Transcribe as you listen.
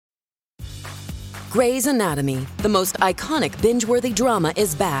Grey's Anatomy, the most iconic binge-worthy drama,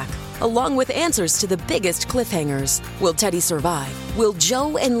 is back, along with answers to the biggest cliffhangers. Will Teddy survive? Will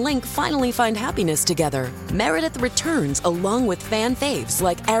Joe and Link finally find happiness together? Meredith returns along with fan faves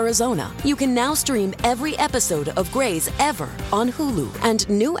like Arizona. You can now stream every episode of Grey's ever on Hulu, and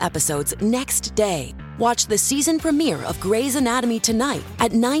new episodes next day. Watch the season premiere of Grey's Anatomy tonight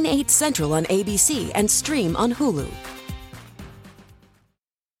at 9/8 Central on ABC and stream on Hulu.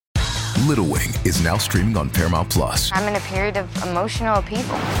 Little Wing is now streaming on Paramount Plus. I'm in a period of emotional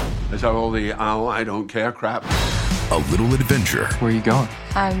upheaval. Is that all the I don't care crap? A little adventure. Where are you going?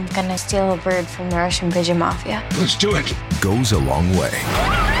 I'm gonna steal a bird from the Russian pigeon mafia. Let's do it. Goes a long way.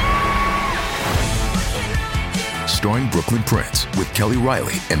 Starring Brooklyn Prince with Kelly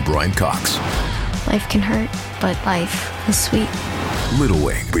Riley and Brian Cox. Life can hurt, but life is sweet. Little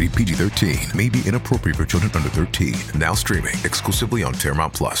Wing, rated PG-13, may be inappropriate for children under 13. Now streaming exclusively on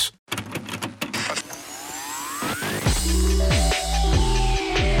Paramount Plus.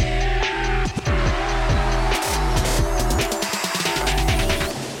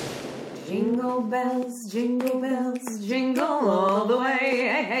 Jingle bells, jingle all the way.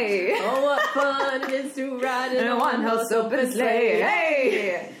 Hey, hey. Oh, what fun it is to ride in In a a one-horse open sleigh. Hey.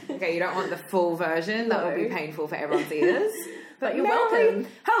 Hey. Okay, you don't want the full version. That would be painful for everyone's ears. But you're welcome.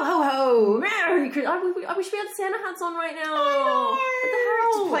 Ho, ho, ho. Merry Christmas. I wish we had Santa hats on right now. I know. What the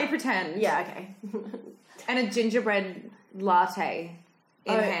hell? Just play pretend. Yeah, okay. And a gingerbread latte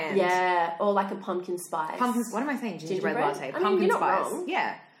in hand. Yeah, or like a pumpkin spice. What am I saying? Gingerbread latte. I mean, Pumpkin you're not spice. wrong.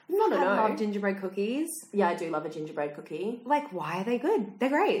 Yeah. I don't know. I love gingerbread cookies. Yeah, I do love a gingerbread cookie. Like, why are they good? They're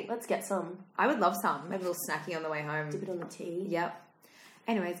great. Let's get some. I would love some. Maybe a little snacky on the way home. Dip it on the tea. Yep.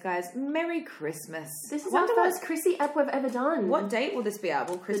 Anyways, guys, Merry Christmas. This is our first Chrissy ep we've ever done. What date will this be at?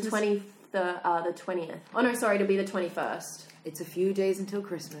 Will Christmas... The 20th. Oh, no, sorry, it'll be the 21st. It's a few days until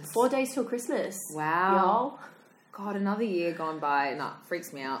Christmas. 4 days till Christmas. Wow. Y'all. God, another year gone by. Nah,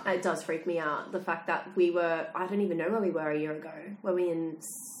 freaks me out. It does freak me out. The fact that I don't even know where we were a year ago. Were we in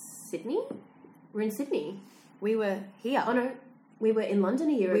Sydney? We're in Sydney. We were here. Oh, no. We were in London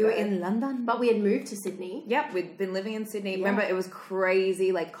a year ago. We were in London. But we had moved to Sydney. Yep, we'd been living in Sydney. Yeah. Remember, it was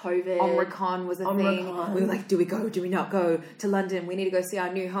crazy. Like, COVID. Omicron was a thing. We were like, do we go? Do we not go to London? We need to go see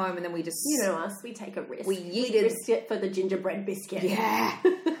our new home. And then we just... You know us. We take a risk. We risked it for the gingerbread biscuit. Yeah.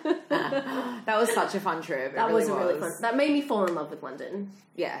 That was such a fun trip. That was really fun. That made me fall in love with London.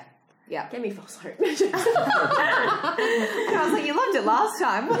 Yeah. Yeah. Gave me false hope. And I was like, you loved it last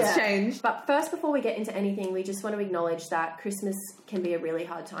time. What's changed? But first, before we get into anything, we just want to acknowledge that Christmas can be a really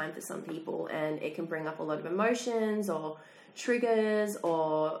hard time for some people, and it can bring up a lot of emotions or triggers,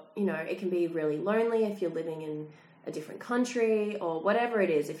 or, you know, it can be really lonely if you're living in a different country or whatever it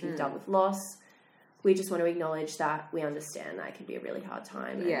is, if you've dealt with loss. We just want to acknowledge that we understand that it can be a really hard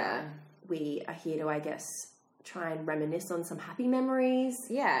time. Yeah. And we are here to, I guess, try and reminisce on some happy memories.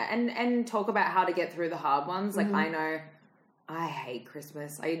 Yeah, and talk about how to get through the hard ones. Like, I know I hate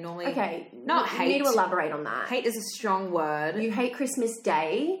Christmas. I normally... Okay. Not hate. You need to elaborate on that. Hate is a strong word. You hate Christmas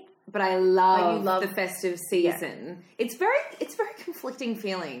Day, but I love, love the festive season. Yeah. It's very conflicting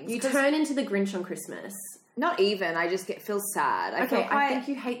feelings. You turn into the Grinch on Christmas. Not even. I just feel sad. I think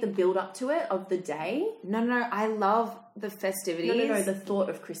you hate the build up to it of the day. No. I love the festivities. No. The thought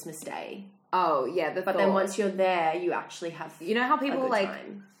of Christmas Day. Oh, yeah, But then once you're there, you actually have You know how people, like,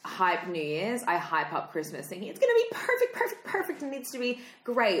 time. hype New Year's? I hype up Christmas thinking, it's going to be perfect, and it needs to be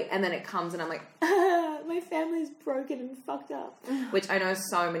great. And then it comes and I'm like, my family's broken and fucked up. Which I know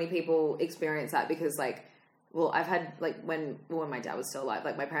so many people experience that because, like, well, I've had, like, when my dad was still alive,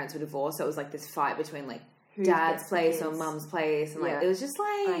 like, my parents were divorced, so it was, like, this fight between, like, dad's place or mum's place. And, like, it was just,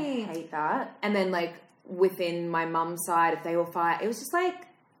 like... I hate that. And then, like, within my mum's side, if they all fight, it was just, like...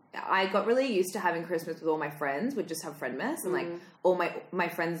 I got really used to having Christmas with all my friends. We'd just have friendmas. And, like, all my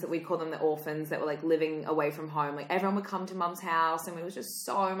friends that we call them the orphans that were, like, living away from home. Like, everyone would come to mum's house and it was just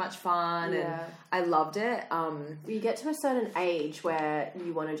so much fun. And I loved it. You get to a certain age where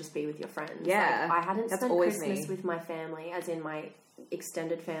you want to just be with your friends. Yeah. Like, I hadn't spent Christmas with my family, as in my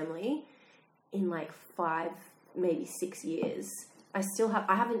extended family, in, like, 5, maybe 6 years. I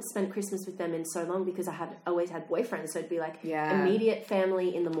haven't spent Christmas with them in so long because I always had boyfriends. So it'd be like immediate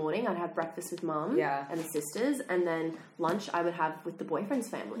family in the morning. I'd have breakfast with mum and the sisters, and then lunch I would have with the boyfriend's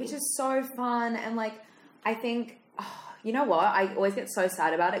family. Which is so fun. And, like, I think, you know what? I always get so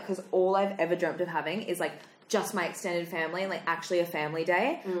sad about it because all I've ever dreamt of having is, like, just my extended family and, like, actually a family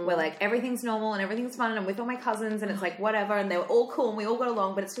day where, like, everything's normal and everything's fun and I'm with all my cousins and it's, like, whatever, and they were all cool and we all got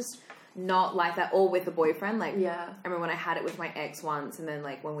along, but it's just... not like that, or with a boyfriend. Like, I remember when I had it with my ex once, and then,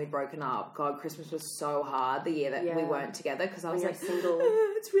 like, when we'd broken up, God, Christmas was so hard the year that we weren't together, because I was like, single.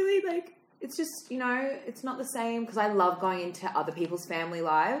 It's really, like, it's just, you know, it's not the same because I love going into other people's family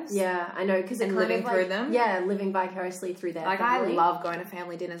lives. Yeah, I know, because and living through them. Yeah, living vicariously through their like family. I love going to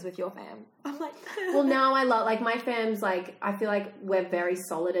family dinners with your fam. I'm like, well, now I love, like, my fam's, like, I feel like we're very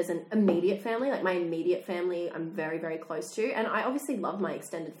solid as an immediate family. Like, my immediate family I'm very, very close to, and I obviously love my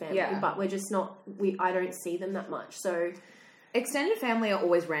extended family, but we're just not, I don't see them that much, so... Extended family are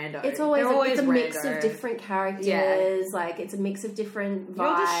always rando. It's always a mix of different characters. Yeah. Like, it's a mix of different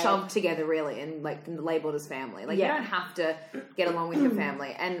vibes. You're just shoved together, really, and, like, labelled as family. Like, you don't have to get along with your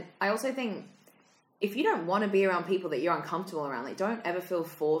family. And I also think if you don't want to be around people that you're uncomfortable around, like, don't ever feel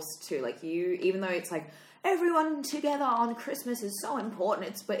forced to. Like, even though it's like, everyone together on Christmas is so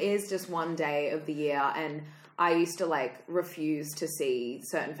important, it is just one day of the year. And I used to, like, refuse to see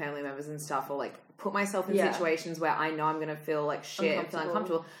certain family members and stuff, or, like, put myself in situations where I know I'm going to feel like shit and feel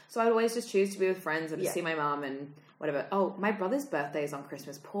uncomfortable. So I'd always just choose to be with friends and to see my mum and whatever. Oh, my brother's birthday is on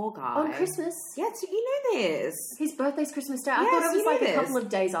Christmas. Poor guy. On Christmas? Yes, you know this. His birthday's Christmas Day. I thought it was like a couple of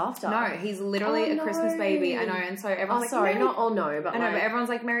days after. No, he's literally a Christmas baby. I know. And so everyone's like, sorry, not all know, but I know, but everyone's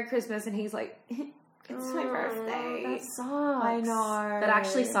like, Merry Christmas. And he's like, it's my birthday. That sucks. I know. That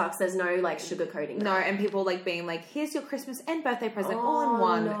actually sucks. There's no, like, sugarcoating. No, and people, like, being like, here's your Christmas and birthday present all in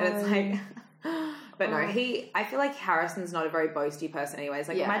one. No. And it's like... But no, I feel like Harrison's not a very boasty person anyways.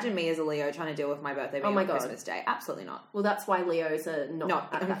 Like, imagine me as a Leo trying to deal with my birthday being on Christmas Day. Absolutely not. Well, that's why Leos are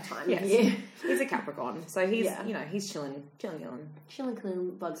not at that time. Yes. He's a Capricorn. So he's, you know, he's chilling,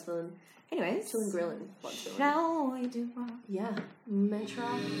 grilling, bugs filling. Anyways. Chilling, grilling, bugs filling. Shall we do what? Yeah. Mantra.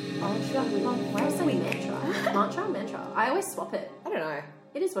 Why is it mantra? Mantra? I always swap it. I don't know.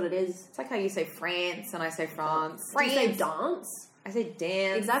 It is what it is. It's like how you say France and I say France. Do you say dance? I say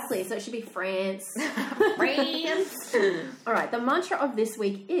dance. Exactly, so it should be France. France. All right, the mantra of this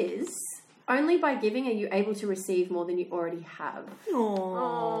week is, only by giving are you able to receive more than you already have.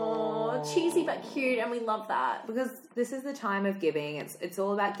 Aww, cheesy but cute, and we love that. Because this is the time of giving. It's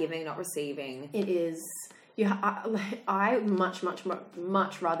all about giving, not receiving. It is. I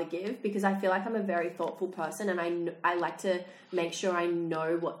much rather give, because I feel like I'm a very thoughtful person, and I like to make sure I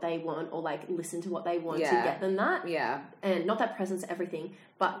know what they want, or like listen to what they want to get them that. Yeah. And not that presents everything,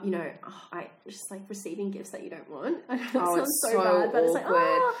 but you know, I just like receiving gifts that you don't want. I know that sounds so bad, awkward. But it's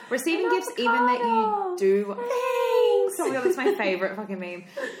like, receiving gifts even that you do. Thanks. Oh my god, that's my favorite fucking meme.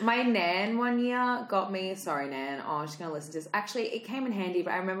 My nan one year got me. Sorry, Nan. Oh, she's gonna listen to this. Actually, it came in handy.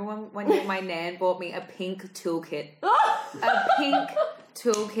 But I remember one year my nan bought me a pink toolkit. A pink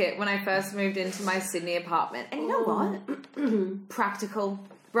toolkit when I first moved into my Sydney apartment. And you know what? Practical,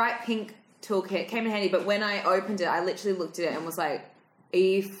 bright pink toolkit came in handy. But when I opened it, I literally looked at it and was like, "Are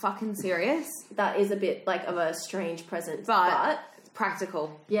you fucking serious?" That is a bit like of a strange present, but it's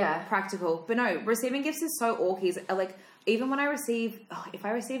practical. Yeah, practical. But no, receiving gifts is so awkward. Like, even when I receive, if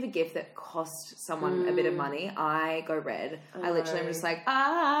I receive a gift that costs someone a bit of money, I go red. I literally am just like,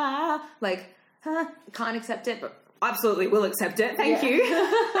 can't accept it, but absolutely will accept it. Thank you.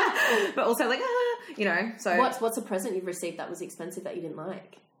 But also like, you know. So what's a present you've received that was expensive that you didn't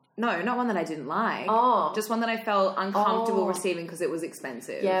like? No, not one that I didn't like. Oh. Just one that I felt uncomfortable receiving because it was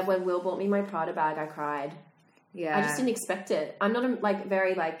expensive. Yeah, when Will bought me my Prada bag, I cried. Yeah. I just didn't expect it. I'm not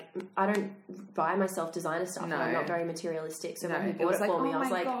I don't buy myself designer stuff. No. And I'm not very materialistic. So when he bought it for me, I was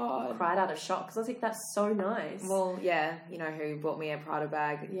like, cried out of shock. Because I was like, that's so nice. Well, yeah, you know who bought me a Prada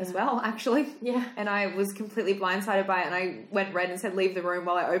bag as well, actually. Yeah. And I was completely blindsided by it. And I went red and said, leave the room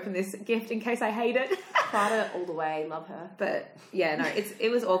while I open this gift in case I hate it. Prada all the way. Love her. But yeah, no, it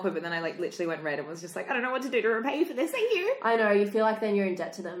was awkward. But then I like literally went red and was just like, I don't know what to do to repay you for this. Thank you. I know. You feel like then you're in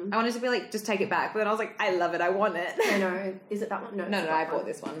debt to them. I wanted to be like, just take it back. But then I was like, I love it. I want it. I know. Is it that one? No, I bought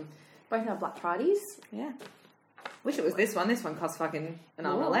this one. Both our Black Fridays? Yeah. Wish it was this one. This one costs fucking an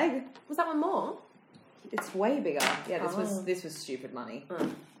arm and a leg. Was that one more? It's way bigger. Yeah, this was stupid money.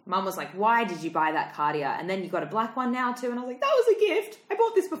 Mum was like, why did you buy that Cartier? And then you got a black one now too. And I was like, that was a gift. I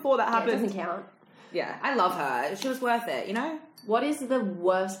bought this before that happened. It doesn't count. Yeah, I love her. She was worth it, you know? What is the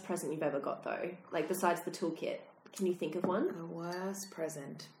worst present you've ever got though? Like besides the toolkit? Can you think of one? The worst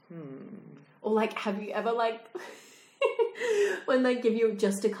present? Or like, have you ever like... when they give you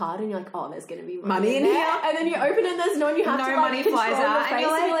just a card and you're like, oh, there's going to be money in here, and then you open it and there's no, and you have to like money flies out, and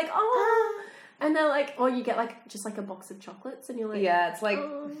you're like, oh, and they're like, or you get like just like a box of chocolates, and you're like, yeah, it's like,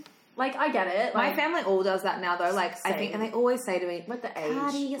 like I get it. My family all does that now, though. Like same. I think, and they always say to me, "With the age,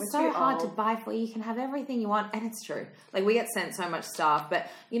 Cardi, it's so hard to buy for you. You can have everything you want," and it's true. Like we get sent so much stuff, but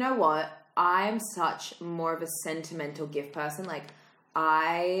you know what? I'm such more of a sentimental gift person. Like.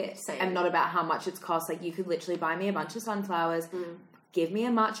 I am not about how much it's cost. Like, you could literally buy me a bunch of sunflowers, give me a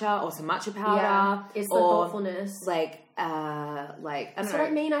matcha or some matcha powder. Yeah, it's the thoughtfulness. Like, That's what I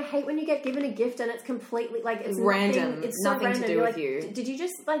mean. I hate when you get given a gift and it's completely like it's random. Nothing, it's nothing so random. to do You're with like, you. Did you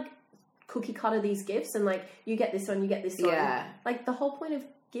just like cookie cutter these gifts and like you get this one, you get this one? Yeah. Like the whole point of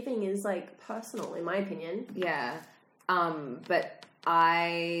giving is like personal, in my opinion. Yeah. But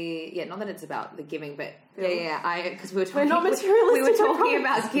not that it's about the giving, but because we were talking, not materialistic. We were talking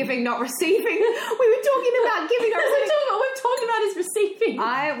about giving, not receiving. We were talking about giving, not receiving. What we're talking about is receiving.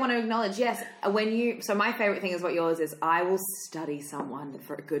 I want to acknowledge, yes, so my favorite thing is what yours is. I will study someone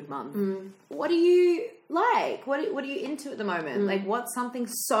for a good month. What do you like? What are you into at the moment? Like, what's something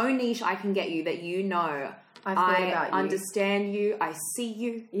so niche I can get you that you know I understand you, I see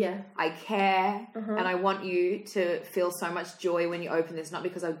you, I care, and I want you to feel so much joy when you open this, not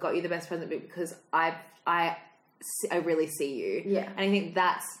because I've got you the best present, but because I really see you. Yeah. And I think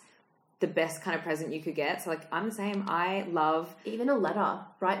that's the best kind of present you could get. So, like, I'm the same. I love... Even a letter.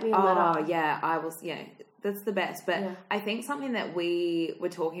 Write me a letter. Oh, yeah. I will... Yeah, that's the best. But I think something that we were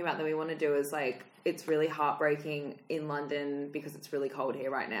talking about that we want to do is, like, it's really heartbreaking in London because it's really cold here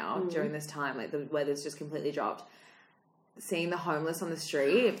right now during this time. Like, the weather's just completely dropped. Seeing the homeless on the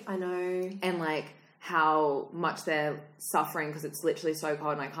street. I know. And, like, how much they're suffering because it's literally so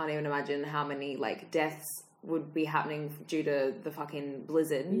cold, and I can't even imagine how many, like, deaths would be happening due to the fucking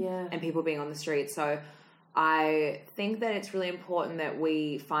blizzard and people being on the street. So I think that it's really important that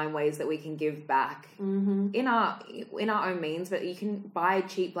we find ways that we can give back in our own means, but you can buy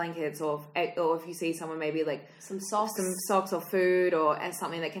cheap blankets or if you see someone maybe like some socks or food or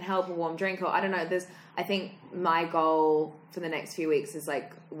something that can help, a warm drink, or I don't know. I think my goal for the next few weeks is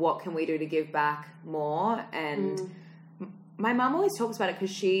like, what can we do to give back more? And my mum always talks about it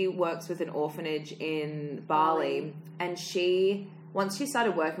because she works with an orphanage in Bali, and once she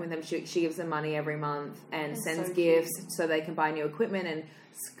started working with them, she gives them money every month and sends gifts so they can buy new equipment and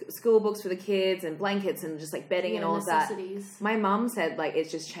school books for the kids and blankets and just like bedding and all of that. My mum said like it's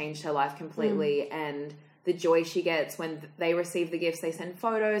just changed her life completely, and the joy she gets when they receive the gifts, they send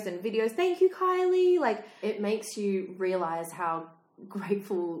photos and videos. Thank you, Kylie. Like, it makes you realize how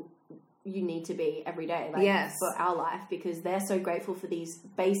grateful you need to be every day, like, for our life, because they're so grateful for these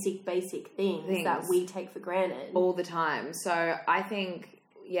basic things that we take for granted all the time. So I think,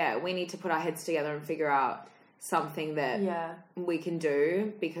 we need to put our heads together and figure out something that we can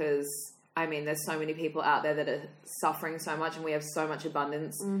do, because I mean, there's so many people out there that are suffering so much, and we have so much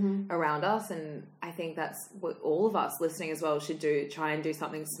abundance around us. And I think that's what all of us listening as well should do. Try and do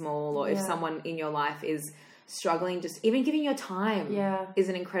something small, or if someone in your life is struggling, just even giving your time is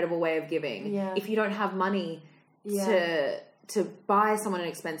an incredible way of giving. If you don't have money to buy someone an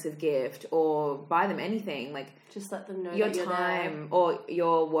expensive gift or buy them anything, like just let them know your that you're time there. Or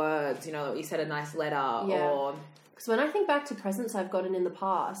your words, you said a nice letter or... Because when I think back to presents I've gotten in the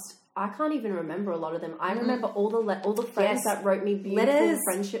past, I can't even remember a lot of them. I remember all the friends that wrote me beautiful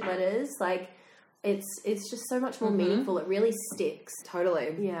friendship letters. Like, it's just so much more meaningful. It really sticks.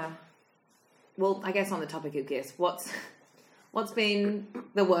 Totally. Yeah. Well, I guess on the topic of gifts, what's been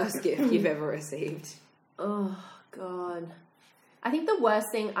the worst gift you've ever received? Oh, God. I think the worst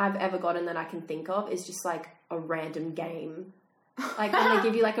thing I've ever gotten that I can think of is just, like, a random game. Like, when they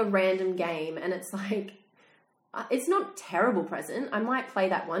give you, like, a random game, and it's, like... It's not a terrible present. I might play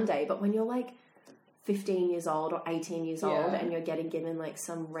that one day, but when you're, like, 15 years old or 18 years old and you're getting given, like,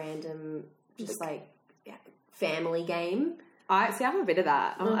 some random, just, like, family game... I have a bit of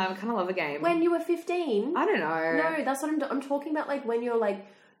that. I kind of love a game. When you were 15? I don't know. No, that's what I'm talking about. Like, when you're, like,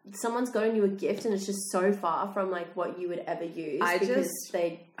 someone's gotten you a gift and it's just so far from, like, what you would ever use. I just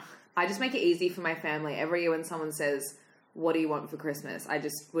make it easy for my family. Every year when someone says, what do you want for Christmas? I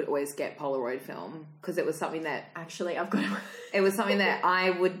just would always get Polaroid film, because it was something that... Actually, I've got... It was something that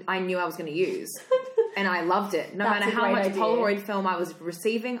I knew I was going to use. And I loved it. No matter how much Polaroid film I was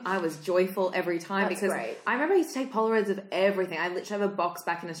receiving, I was joyful every time. That's because great. I remember I used to take Polaroids of everything. I literally have a box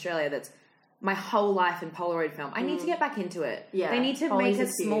back in Australia that's my whole life in Polaroid film. I need to get back into it. Yeah, they need to make a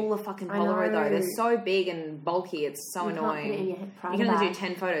smaller fucking Polaroid though. They're so big and bulky. It's so annoying. You can only do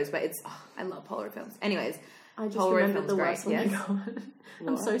 10 photos, but I love Polaroid films. Anyways, I just remembered the worst one I got.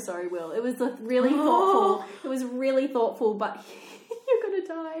 I'm so sorry, Will. It was really thoughtful. It was really thoughtful, but you're gonna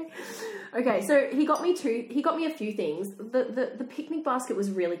die. Okay, so he got me a few things. The picnic basket was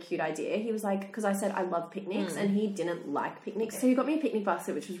a really cute idea. He was like, because I said I love picnics, and he didn't like picnics, so he got me a picnic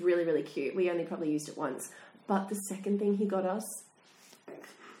basket, which was really, really cute. We only probably used it once. But the second thing he got us...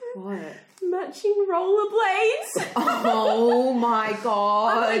 What? Matching rollerblades. Oh my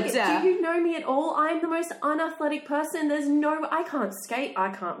God. I'm like, do you know me at all? I'm the most unathletic person. I can't skate, I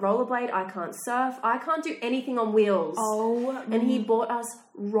can't rollerblade, I can't surf, I can't do anything on wheels. Oh. And he bought us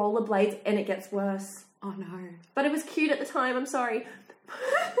rollerblades, and it gets worse. Oh, no. But it was cute at the time, I'm sorry.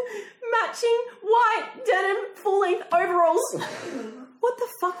 Matching white denim full-length overalls. What the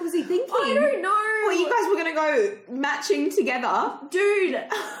fuck was he thinking? I don't know. Well, you guys were going to go matching together? Dude.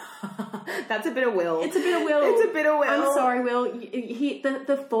 That's a bit of Will. It's a bit of Will. It's a bit of Will. I'm sorry, Will.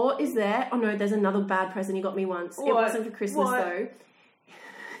 The thought is there. Oh, no, there's another bad present he got me once. It wasn't for Christmas, though.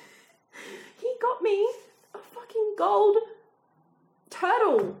 He got me a fucking gold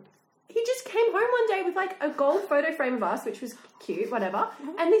turtle. He just came home one day with, like, a gold photo frame of us, which was cute, whatever,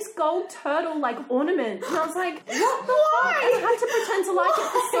 and this gold turtle, like, ornament. And I was like, what the fuck? And I had to pretend to like it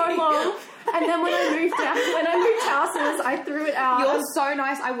for so long. And then when I moved houses, I threw it out. You're so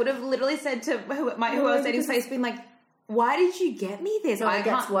nice. I would have literally said to who I was dating's face, been like, why did you get me this? No, it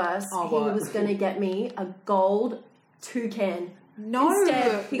gets worse. He was going to get me a gold toucan. No.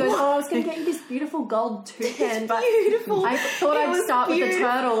 Instead, he goes, I was going to get you this beautiful gold toucan, but beautiful. I thought I'd start with the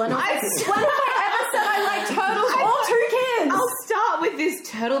turtle. And I was like, when have I ever said I like turtles or toucans? I'll start with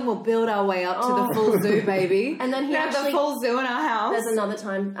this turtle and we'll build our way up to the full zoo, baby. And then he have actually... the full zoo in our house. There's another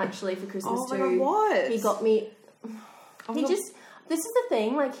time, actually, for Christmas too. Oh my God, what? He got me... This is the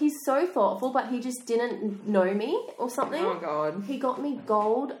thing, like, he's so thoughtful, but he just didn't know me or something. Oh, God. He got me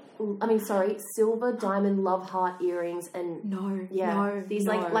silver diamond love heart earrings and... These,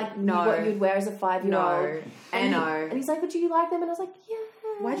 what you'd wear as a 5-year-old. No. And he's like, but do you like them? And I was like, yeah.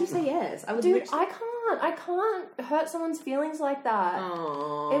 Why'd you say yes? Dude, I can't hurt someone's feelings like that.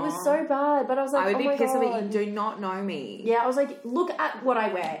 Aww. It was so bad, but I was like, I would be pissed God. that you do not know me. Yeah, I was like, look at what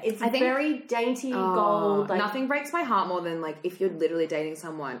I wear. It's very dainty gold. Like, nothing breaks my heart more than, like, if you're literally dating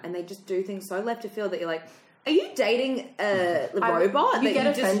someone and they just do things so left of field that you're like, are you dating a robot? You get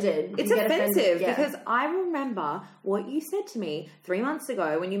offended. It's offensive because I remember what you said to me 3 months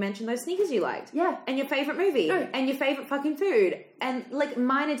ago when you mentioned those sneakers you liked. Yeah. And your favourite movie. No. And your favourite fucking food. And, like,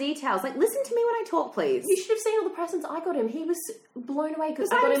 minor details. Like, listen to me when I talk, please. You should have seen all the presents I got him. He was blown away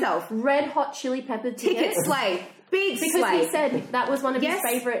because I Beside got himself. him Red Hot Chili Pepper Ticket Slay. Big because slay. he said that was one of his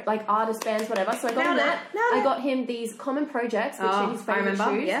favourite, like, artist bands, whatever. So I got him that. I got him these Common Projects, which are his favourite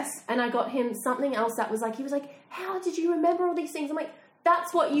shoes. Yes. And I got him something else that was like, he was like, how did you remember all these things? I'm like,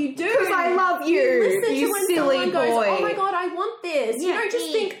 that's what you do. Because I love you. Listen you to when silly someone boy. goes, oh my God, I want this. Yeah, You don't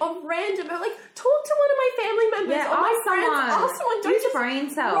just think of random, like, talk to one of my family members or my friends. Ask someone, don't just brain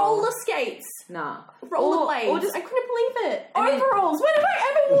cells. roller skates. Nah. Rollerblades. Or just, I couldn't believe it. Overalls. When have I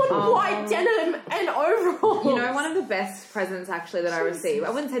ever worn white denim and overalls? You know, one of the best presents actually that I received,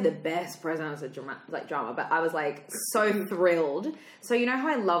 I wouldn't say the best present as a drama, but I was like so thrilled. So you know how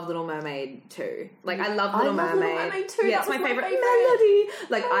I love Little Mermaid too? Like I love Little Mermaid. Little Mermaid too. Yeah, it's my favorite melody.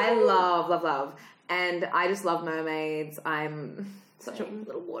 Like I love. And I just love mermaids. I'm such a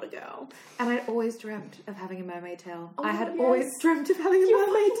little water girl. And I'd always dreamt of having a mermaid tail. I had always dreamt of having a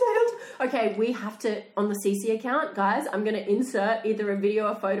mermaid tail. Okay, we have to, on the CC account, guys, I'm going to insert either a video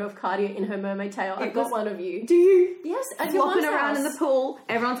or photo of Cardia in her mermaid tail. I've got one of you. Do you? Yes. Flopping around in the pool.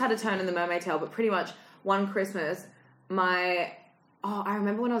 Everyone's had a turn in the mermaid tail, but pretty much one Christmas, I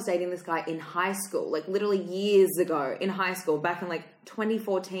remember when I was dating this guy in high school, like literally years ago in high school, back in like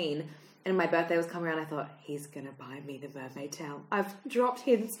 2014, and my birthday was coming around, I thought, he's going to buy me the mermaid tail. I've dropped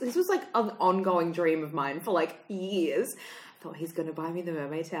hints. This was like an ongoing dream of mine for like years. I thought, he's going to buy me the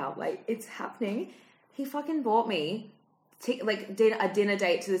mermaid tail. Like, it's happening. He fucking bought me, did a dinner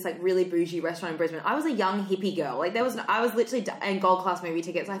date to this like really bougie restaurant in Brisbane. I was a young hippie girl. Like, I was literally in gold class movie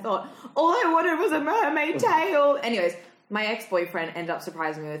tickets. I thought, all I wanted was a mermaid tail. Anyways, my ex-boyfriend ended up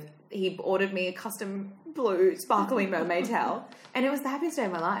surprising me with, he ordered me a custom blue sparkling mermaid tail. And it was the happiest day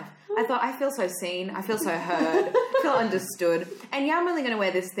of my life. I thought, I feel so seen. I feel so heard. I feel understood. And yeah, I'm only going to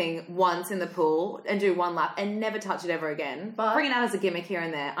wear this thing once in the pool and do one lap and never touch it ever again. But bring it out as a gimmick here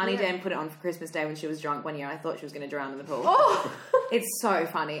and there. Auntie Dan put it on for Christmas Day when she was drunk one year. I thought she was going to drown in the pool. Oh! It's so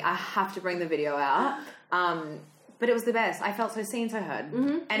funny. I have to bring the video out. But it was the best. I felt so seen, so heard.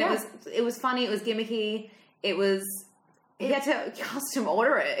 Mm-hmm. And it was funny. It was gimmicky. It was... You had to custom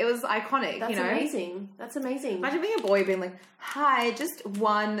order it. It was iconic, That's amazing. That's amazing. Imagine being a boy being like, hi, just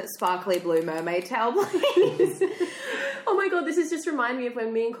one sparkly blue mermaid tail, please. Oh my God, this has just reminded me of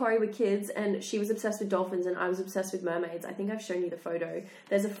when me and Corey were kids and she was obsessed with dolphins and I was obsessed with mermaids. I think I've shown you the photo.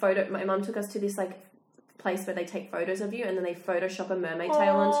 There's a photo. My mum took us to this like place where they take photos of you and then they Photoshop a mermaid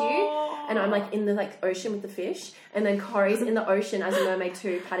tail onto you. And I'm like in the like ocean with the fish. And then Corey's in the ocean as a mermaid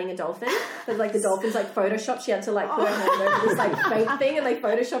too, patting a dolphin. But like the dolphin's like Photoshopped. She had to like put her hand over this like fake thing and like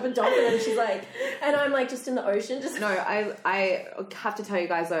Photoshop a dolphin. And she's like, and I'm like just in the ocean. Just No, I have to tell you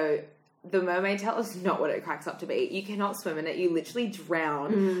guys though, the mermaid tail is not what it cracks up to be. You cannot swim in it. You literally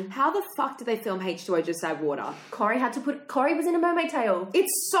drown. How the fuck did they film H2O just add water? Corey was in a mermaid tail.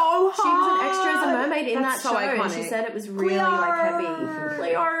 It's so hard. She was an extra as a mermaid in that show. Iconic. And she said it was really like heavy.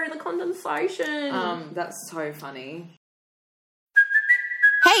 Cleo, the condensation. That's so funny.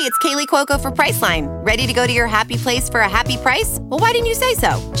 Hey, it's Kaylee Cuoco for Priceline. Ready to go to your happy place for a happy price? Well, why didn't you say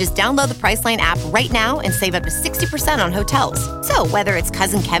so? Just download the Priceline app right now and save up to 60% on hotels. So whether it's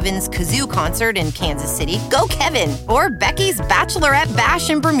Cousin Kevin's Kazoo Concert in Kansas City, go Kevin, or Becky's Bachelorette Bash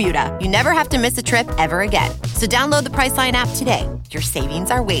in Bermuda, you never have to miss a trip ever again. So download the Priceline app today. Your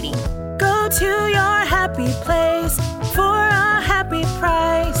savings are waiting. Go to your happy place for a happy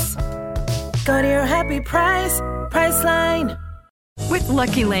price. Go to your happy price, Priceline. With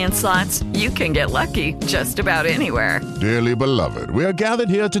Lucky Land Slots, you can get lucky just about anywhere. Dearly beloved, we are gathered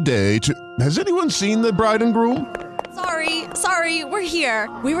here today to... Has anyone seen the bride and groom? Sorry, we're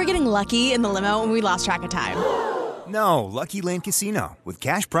here. We were getting lucky in the limo and we lost track of time. No, Lucky Land Casino, with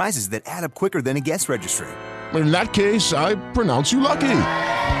cash prizes that add up quicker than a guest registry. In that case, I pronounce you lucky.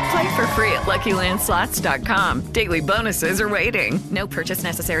 Play for free at LuckyLandSlots.com. Daily bonuses are waiting. No purchase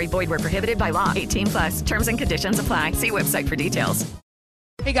necessary. Void where prohibited by law. 18+. Terms and conditions apply. See website for details.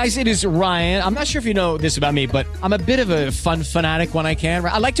 Hey guys, it is Ryan. I'm not sure if you know this about me, but I'm a bit of a fun fanatic when I can.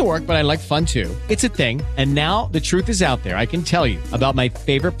 I like to work, but I like fun too. It's a thing. And now the truth is out there. I can tell you about my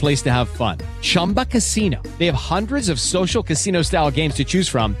favorite place to have fun. Chumba Casino. They have hundreds of social casino style games to choose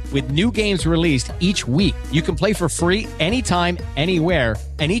from with new games released each week. You can play for free anytime, anywhere.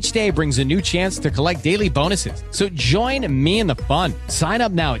 And each day brings a new chance to collect daily bonuses. So join me in the fun. Sign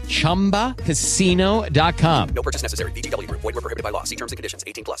up now at ChumbaCasino.com. No purchase necessary. VGW. Void where prohibited by law. See terms and conditions.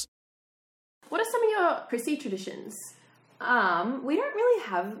 18+. What are some of your Chrissy traditions? We don't really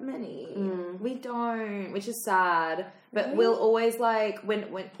have many. We don't, which is sad. But we'll always when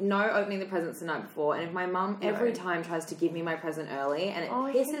no opening the presents the night before. And if my mum every time tries to give me my present early and it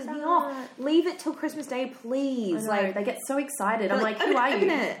pisses me off, leave it till Christmas Day, please. Like they get so excited. I'm like, who are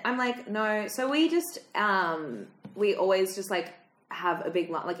you? It. I'm like, no. So we just we always just have a big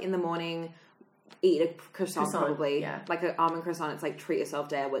lunch, in the morning. Eat a croissant probably. Yeah. Like an almond croissant. It's like treat yourself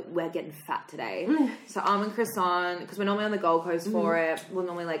day. We're getting fat today. So almond croissant, because we're normally on the Gold Coast for it. We'll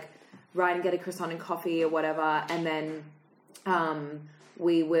normally ride and get a croissant and coffee or whatever. And then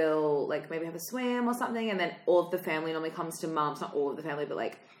we will maybe have a swim or something. And then all of the family normally comes to mum's. Not all of the family, but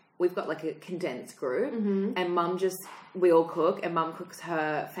we've got a condensed group. And mum we all cook, and mum cooks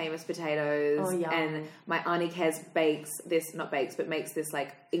her famous potatoes. Oh, yum. And my auntie Kez makes this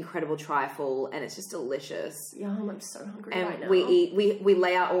incredible trifle, and it's just delicious. Yum, I'm so hungry and right now. we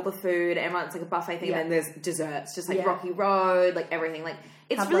lay out all the food, and it's like a buffet thing, and then there's desserts, just Rocky Road, everything.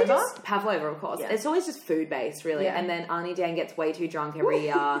 It's Pavlova? Really just Pavlova, of course. Yeah. It's always just food based, really. Yeah. And then Auntie Dan gets way too drunk every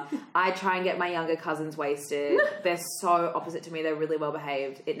year. I try and get my younger cousins wasted. They're so opposite to me. They're really well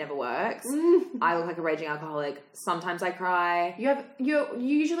behaved. It never works. I look like a raging alcoholic. Sometimes I cry. You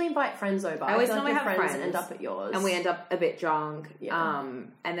usually invite friends over. I always normally have friends end up at yours, and we end up a bit drunk. Yeah.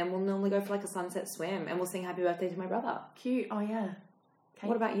 And then we'll normally go for a sunset swim, and we'll sing Happy Birthday to my brother. Cute. Oh yeah. Okay.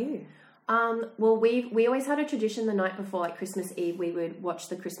 What about you? Well, we always had a tradition the night before, Christmas Eve, we would watch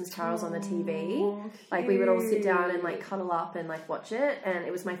the Christmas carols on the TV. Cute. We would all sit down and cuddle up and watch it, and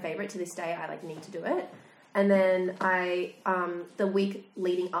it was my favorite to this day. I need to do it. And then the week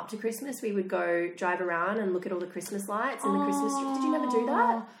leading up to Christmas, we would go drive around and look at all the Christmas lights and the Christmas trees. Did you never do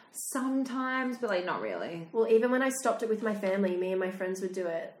that? Sometimes, but not really. Well, even when I stopped it with my family, me and my friends would do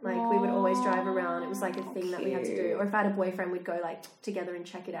it. We would always drive around. It was a thing that we had to do. Or if I had a boyfriend, we'd go together and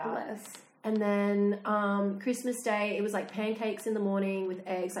check it out. Bless. And then Christmas Day, it was pancakes in the morning with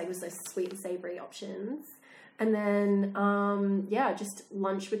eggs. It was sweet and savoury options. And then, just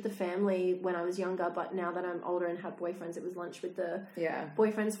lunch with the family when I was younger. But now that I'm older and have boyfriends, it was lunch with the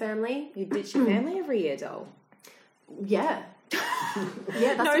boyfriend's family. You ditch your family every year, doll. Yeah.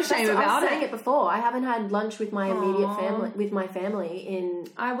 Yeah, that's no shame about it. I was saying it before. I haven't had lunch with my immediate family, in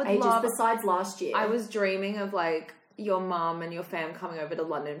ages besides last year. I was dreaming of your mum and your fam coming over to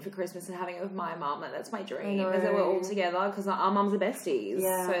London for Christmas and having it with my mum. That's my dream. Is that we're all together because our mums are besties.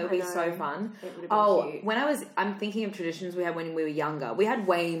 Yeah, so it'll be so fun. It would have been cute. I'm thinking of traditions we had when we were younger. We had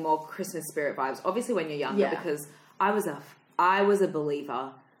way more Christmas spirit vibes. Obviously, when you're younger, because I was a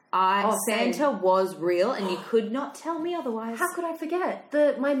believer. Santa was real, and you could not tell me otherwise. How could I forget?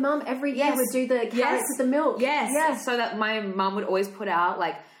 My mum every year would do the carrots with the milk. Yes. So that my mum would always put out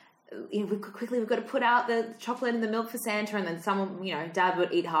we've got to put out the chocolate and the milk for Santa, and then someone, Dad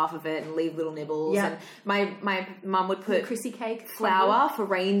would eat half of it and leave little nibbles. Yeah. And my mum would put Chrissy cake flour for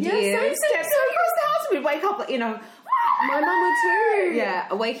reindeers. Yes, across the house. We'd wake up, My mum would too.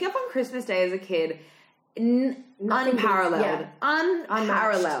 Yeah, waking up on Christmas Day as a kid, unparalleled.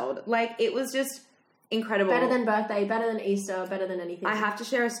 Unparalleled. Like, it was just incredible. Better than birthday, better than Easter, better than anything. I have to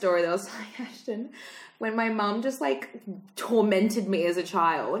share a story that was like, Ashton, when my mum just like tormented me as a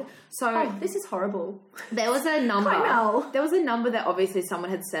child. So this is horrible. There was a number. I know. There was a number that obviously someone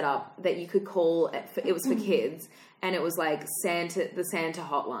had set up that you could call. It was for kids, and it was like the Santa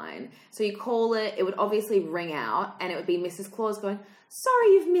hotline. So you call it. It would obviously ring out, and it would be Mrs. Claus going,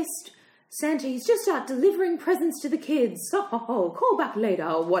 "Sorry, you've missed Santa. He's just out delivering presents to the kids. Oh, call back later,"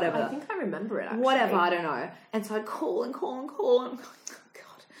 or whatever. I think I remember it, actually. Whatever, I don't know. And so I'd call and call and call, and I'm like, oh,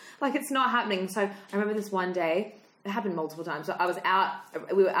 God. Like, it's not happening. So I remember this one day, it happened multiple times. So I was out,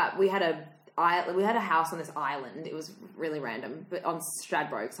 we had a house on this island. It was really random, but on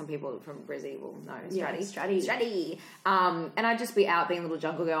Stradbroke. Some people from Brizzy will know Straddy. And I'd just be out being a little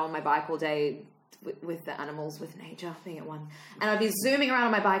jungle girl on my bike all day, with the animals, with nature, being at one. And I'd be zooming around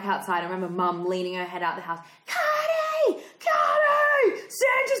on my bike outside. I remember Mum leaning her head out the house. Cardi!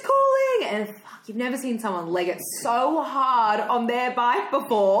 Santa's calling! And fuck, you've never seen someone leg it so hard on their bike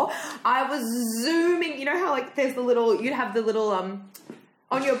before. I was zooming. You know how like there's the little, you'd have the little, on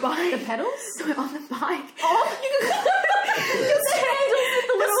your bike. The pedals? On the bike. Oh, you can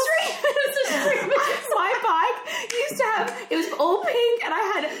my bike used to have, it was all pink and I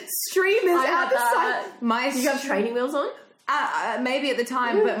had streamers out the side. Did you have training wheels on? Maybe at the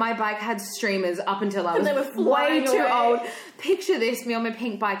time, but my bike had streamers up until I was they were way too away. old. Picture this, me on my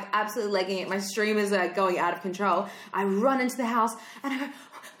pink bike, absolutely legging it. My streamers are going out of control. I run into the house and I go,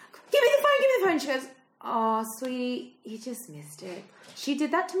 give me the phone. She goes, "Oh, sweetie, you just missed it." She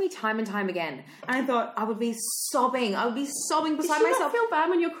did that to me time and time again. And I thought I would be sobbing. I would be sobbing beside Did you myself. not feel bad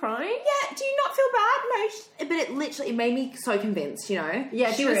when you're crying? Yeah, do you not feel bad? No. But it made me so convinced, you know?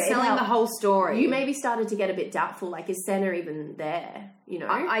 Yeah, she true. was selling the whole story. You maybe started to get a bit doubtful, like, is Santa even there? You know?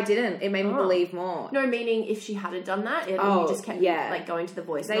 I didn't. It made me believe more. No, meaning if she hadn't done that, you just kept like going to the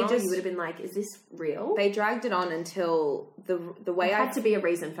voicemail, you would have been like, is this real? They dragged it on until the way it had to be a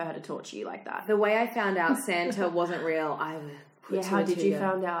reason for her to torture you like that. The way I found out Santa wasn't real, how did you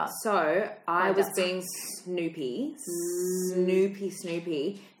find out? So I was being Snoopy,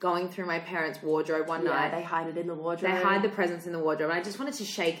 going through my parents' wardrobe one night. They hide it in the wardrobe. They hide the presents in the wardrobe, and I just wanted to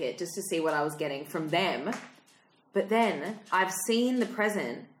shake it just to see what I was getting from them. But then I've seen the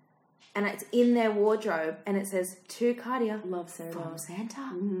present, and it's in their wardrobe, and it says, "To Cardia, love Sarah, from Santa."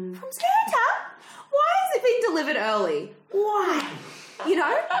 From Santa? Why is it being delivered early? Why? You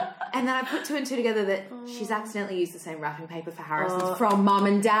know? And then I put two and two together that she's accidentally used the same wrapping paper for Harrison's from Mum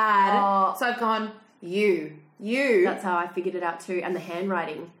and Dad. So I've gone, you. That's how I figured it out too. And the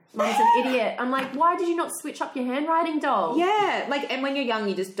handwriting. Mum's an idiot. I'm like, why did you not switch up your handwriting, doll? Yeah. Like, and when you're young,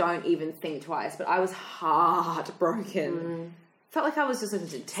 you just don't even think twice. But I was heartbroken. Felt like I was just a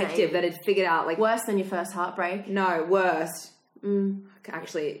detective that had figured out, like... Worse than your first heartbreak? No, worse.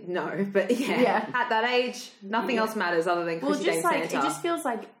 Actually, no, but yeah. At that age, nothing else matters other than Chrissy Dane Santa. It just feels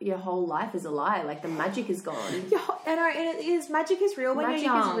like your whole life is a lie. Like the magic is gone. And it is. Magic is real when you're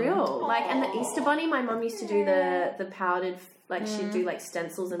young. Magic is real. Like, and the Easter Bunny, my mum used to do the powdered, like she'd do like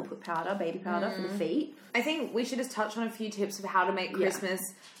stencils and put baby powder for the feet. I think we should just touch on a few tips of how to make Christmas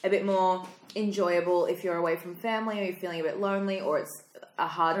a bit more enjoyable if you're away from family or you're feeling a bit lonely or it's a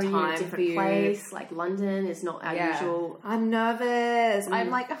hard time in a different for you. Place, like London is not our usual. I'm nervous. I'm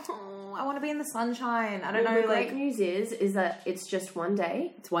like, I want to be in the sunshine. I don't know. The great news is that it's just one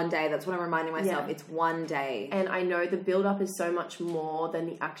day. It's one day. That's what I'm reminding myself. It's one day. And I know the build up is so much more than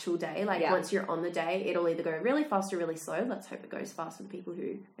the actual day. Like once you're on the day, it'll either go really fast or really slow. Let's hope it goes fast for the people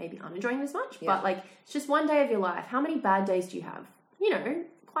who maybe aren't enjoying as much. But like, it's just one day of your life. How many bad days do you have? You know,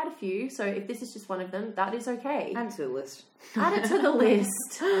 quite a few. So if this is just one of them, that is okay. Add it to the list. Add it to the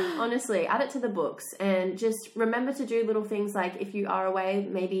list. Honestly, add it to the books. And just remember to do little things like if you are away,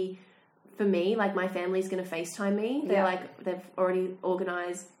 maybe for me, like my family's going to FaceTime me. They're like, they've already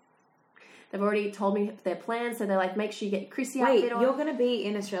organised. They've already told me their plans. So they're like, make sure you get your Chrissy outfit on. You're going to be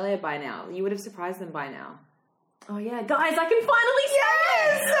in Australia by now. You would have surprised them by now. Oh yeah, guys, I can finally say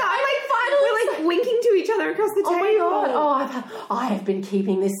it. I'm like finally. We're like winking to each other across the table. Oh my god! I have been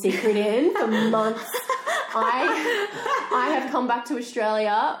keeping this secret in for months. I have come back to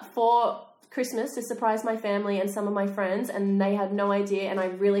Australia for Christmas to surprise my family and some of my friends, and they had no idea. And I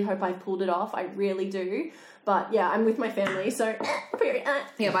really hope I pulled it off. I really do. But yeah, I'm with my family, so period.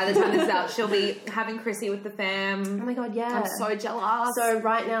 Yeah, by the time this is out, she'll be having Chrissy with the fam. Oh my god, yeah. I'm so jealous. So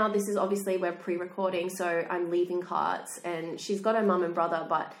right now, this is obviously, we're pre-recording, so I'm leaving carts, and she's got her mum and brother,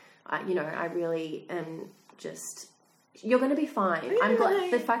 but, I really am just... You're going to be fine. I'm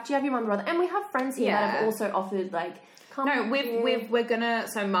glad the fact you have your mum and brother, and we have friends here that have also offered, like... No, we're gonna.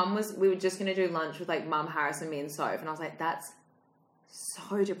 So we were just gonna do lunch with like Mum, Harris, and me and Soph, and I was like, that's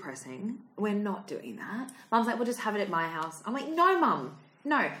so depressing. We're not doing that. Mum's like, we'll just have it at my house. I'm like, no, Mum,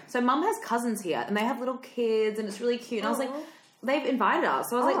 no. So Mum has cousins here, and they have little kids, and it's really cute. And I was like, they've invited us,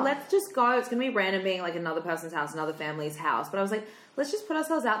 so I was like, let's just go. It's gonna be random, being like another person's house, another family's house. But I was like, let's just put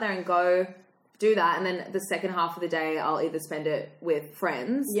ourselves out there and go do that, and then the second half of the day I'll either spend it with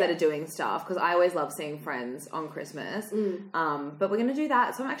friends that are doing stuff, because I always love seeing friends on Christmas. But we're gonna do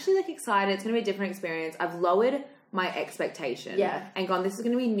that, so I'm actually like excited. It's gonna be a different experience. I've lowered my expectation and gone, this is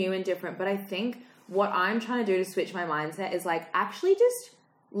gonna be new and different. But I think what I'm trying to do to switch my mindset is like actually just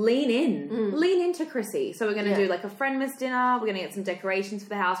lean into Chrissy. So we're going to do like a friendmas dinner. We're going to get some decorations for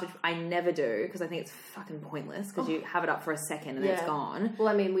the house, which I never do because I think it's fucking pointless because you have it up for a second and then it's gone. Well,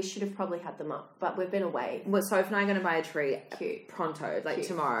 I mean, we should have probably had them up, but we've been away. Well, Soph and I are going to buy a tree pronto, like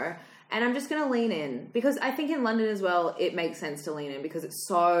tomorrow. And I'm just going to lean in because I think in London as well, it makes sense to lean in because it's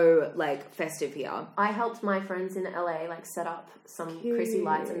so like festive here. I helped my friends in LA like set up some Chrissy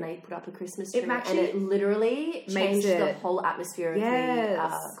lights and they put up a Christmas tree and it literally changed the whole atmosphere of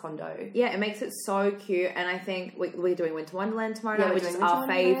the condo. Yeah, it makes it so cute. And I think we're doing Winter Wonderland tomorrow night, which is our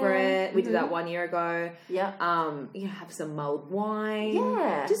favourite. We did that 1 year ago. Yeah. You know, have some mulled wine.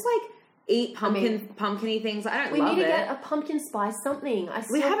 Yeah. Just like eat pumpkin-y things. I don't love it. We need to get a pumpkin spice something.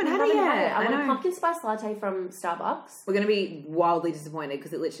 We haven't had it yet. I want a pumpkin spice latte from Starbucks. We're going to be wildly disappointed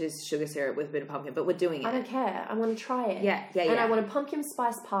because it literally is sugar syrup with a bit of pumpkin, but we're doing it. I don't care. I want to try it. Yeah. And I want a pumpkin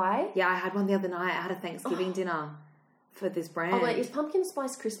spice pie. Yeah, I had one the other night. I had a Thanksgiving dinner for this brand. Oh, wait, is pumpkin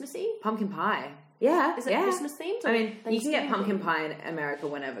spice Christmassy? Pumpkin pie. Yeah. Is it Christmas themed? I mean, you can get pumpkin pie in America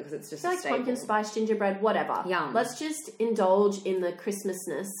whenever because it's just like staple. pumpkin spice, gingerbread, whatever. Yum. Let's just indulge in the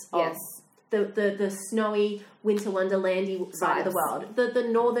Christmasness of the snowy winter wonderlandy side of the world, the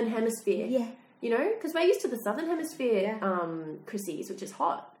northern hemisphere. Yeah, you know, because we're used to the southern hemisphere Chrissies, which is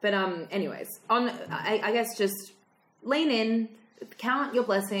hot. But anyways, I guess just lean in, count your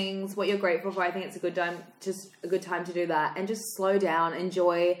blessings, what you're grateful for. I think it's a good time to do that, and just slow down,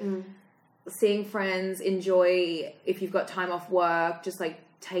 enjoy seeing friends, enjoy if you've got time off work, just like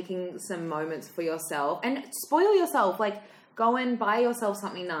taking some moments for yourself and spoil yourself, like. Go and buy yourself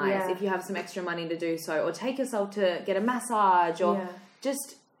something nice if you have some extra money to do so, or take yourself to get a massage, or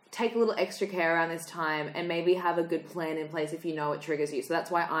just take a little extra care around this time, and maybe have a good plan in place if you know it triggers you. So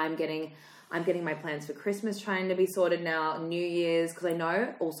that's why I'm getting my plans for Christmas trying to be sorted now, New Year's, because I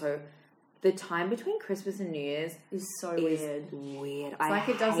know also the time between Christmas and New Year's is so weird. It's like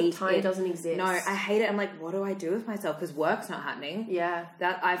time doesn't exist. No, I hate it. I'm like, what do I do with myself? Because work's not happening. Yeah.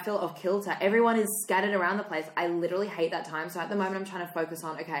 That I feel off kilter. Everyone is scattered around the place. I literally hate that time. So at the moment, I'm trying to focus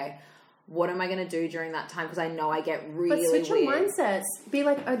on, okay, what am I going to do during that time? Because I know I get really But switch your weird. mindsets. Be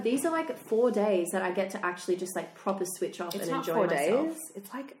like, oh, these are like 4 days that I get to actually just like proper switch off and enjoy myself. It's not 4 days.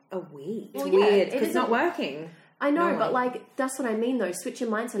 It's like a week. Well, it's weird because it's not working. I know, but like, that's what I mean though. Switch your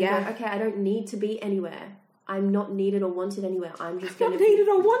mindset and go, okay, I don't need to be anywhere. I'm not needed or wanted anywhere. I'm just going to be... needed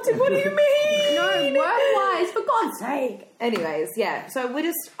or wanted? What do you mean? No, work-wise, for God's sake. Anyways, yeah. So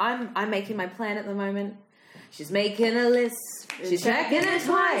I'm making my plan at the moment. She's making a list. She's checking it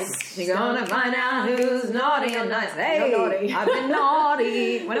twice. She's gonna find out who's naughty and nice. Hey, naughty. I've been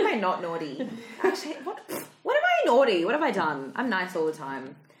naughty. When am I not naughty? Actually, what am I naughty? What have I done? I'm nice all the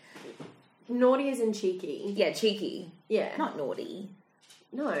time. Naughty as in cheeky. Yeah, cheeky. Yeah. Not naughty.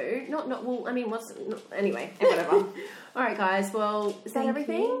 No, not well, I mean, anyway, whatever. All right, guys, well, is that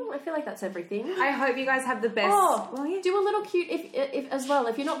everything? I feel like that's everything. I hope you guys have the best... Do a little cute, if as well,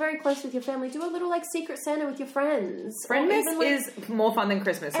 if you're not very close with your family, do a little, like, Secret Santa with your friends. Friendmas is more fun than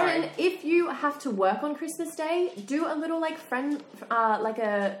Christmas, sorry. And if you have to work on Christmas Day, do a little, like, like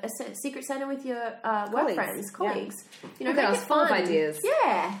a Secret Santa with your work friends, colleagues. Yeah. You know, make it fun. Full of ideas.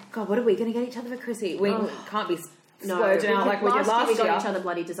 Yeah. God, what are we going to get each other for Chrissy? We can't be... No, out like we did last year. We year. got each other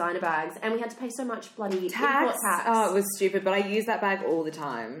bloody designer bags, and we had to pay so much bloody tax. Import tax. Oh, it was stupid, but I use that bag all the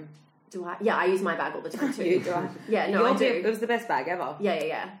time. Do I? Yeah, I use my bag all the time too. You do? Yeah, no, I do. It was the best bag ever.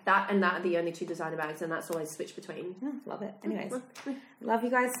 Yeah. That are the only 2 designer bags, and that's all I switch between. Love it. Anyways, love you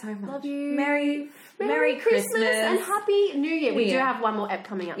guys so much. Love you. Merry Christmas and Happy New Year. We do have one more ep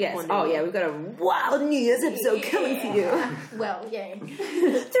coming up. Yes. Before New Year. We've got a wild New Year's episode coming for you. Well, yeah. 3,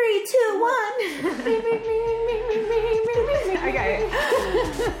 2, 1. Okay.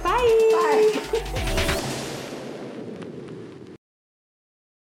 Bye.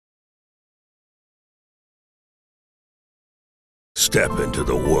 Step into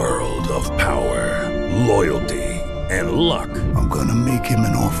the world of power, loyalty, and luck. I'm gonna make him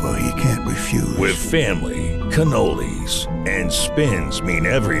an offer he can't refuse. With family, cannolis, and spins mean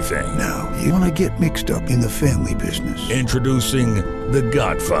everything. Now, you wanna get mixed up in the family business. Introducing The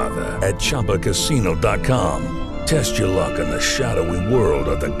Godfather at ChumbaCasino.com. Test your luck in the shadowy world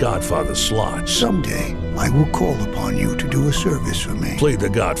of The Godfather slot. Someday, I will call upon you to do a service for me. Play The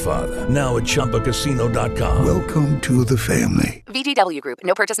Godfather, now at ChumbaCasino.com. Welcome to the family. VGW Group.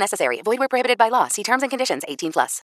 No purchase necessary. Void where prohibited by law. See terms and conditions. 18+.